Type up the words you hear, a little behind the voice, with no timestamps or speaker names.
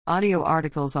audio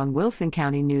articles on Wilson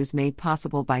County News made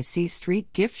possible by C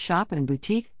Street Gift Shop and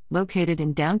Boutique, located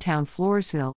in downtown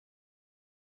Floresville.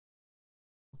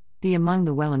 Be among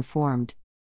the well-informed.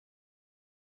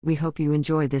 We hope you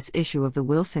enjoy this issue of the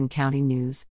Wilson County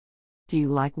News. Do you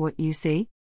like what you see?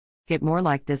 Get more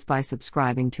like this by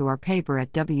subscribing to our paper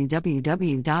at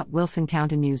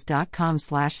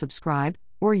www.wilsoncountynews.com/subscribe,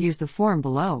 or use the form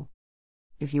below.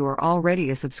 If you are already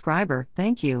a subscriber,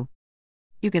 thank you.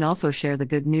 You can also share the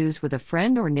good news with a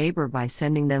friend or neighbor by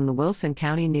sending them the Wilson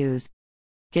County News.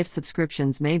 Gift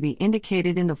subscriptions may be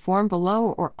indicated in the form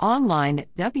below or online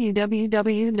at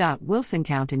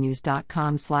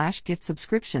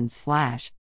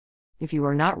www.wilsoncountynews.com/giftsubscriptions/. If you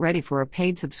are not ready for a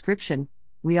paid subscription,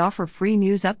 we offer free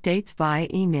news updates via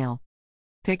email.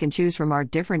 Pick and choose from our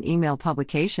different email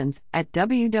publications at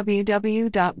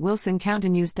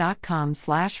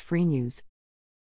www.wilsoncountynews.com/free news.